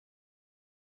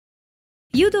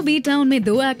यूँ तो B town में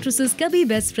दो एक्ट्रेसेस कभी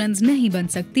बेस्ट फ्रेंड्स नहीं बन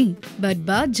सकती, बट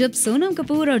बात जब सोनम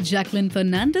कपूर और जैकलिन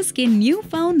फर्नांडिस के न्यू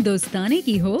फाउंड दोस्ताने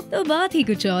की हो तो बात ही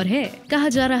कुछ और है। कहा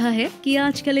जा रहा है कि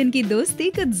आजकल इनकी दोस्ती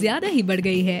कुछ ज्यादा ही बढ़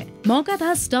गई है। मौका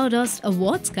था स्टारडस्ट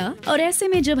अवार्ड्स का और ऐसे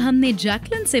में जब हमने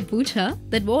जैकलिन से पूछा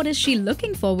that what is she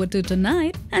looking forward to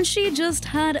tonight, and she just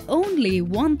had only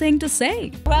one thing to say.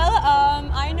 Well,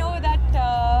 I know that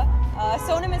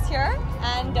Sonam is here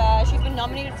and she's been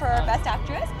nominated for Best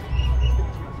Actress.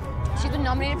 She's been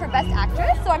nominated for Best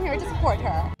Actress, so I'm here to support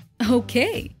her.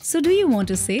 Okay, so do you want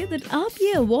to say that आप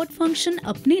ये award function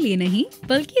अपने लिए नहीं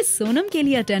बल्कि सोनम के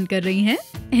लिए attend कर रही हैं?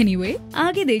 Anyway,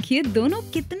 आगे देखिए दोनों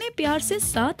कितने प्यार से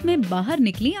साथ में बाहर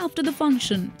निकली after the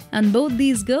function, and both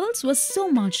these girls were so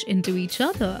much into each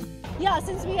other. Yeah,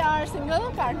 since we are single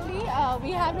currently,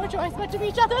 we have no choice but to be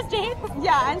each other's dates.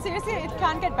 Yeah, and seriously, it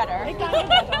can't get better. It can't get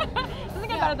better. Doesn't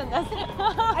get better than this.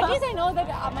 At least I know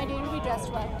that my date will be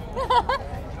dressed well.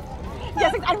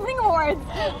 Yes, I'm winning awards.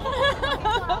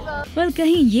 well,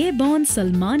 कहीं ये bond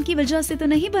Salman की वजह से तो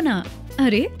नहीं बना?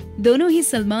 अरे दोनों ही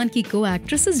सलमान की को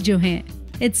एक्ट्रेसेस जो हैं।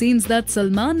 It seems that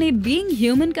सलमान ने being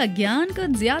human का ज्ञान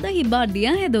कुछ ज्यादा ही बांट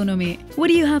दिया है दोनों में। What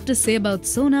do you have to say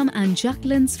about Sonam and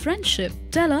Jacqueline's friendship?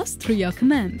 Tell us through your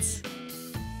comments.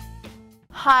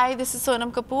 Hi, this is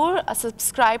Sonam Kapoor.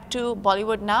 Subscribe to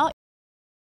Bollywood Now.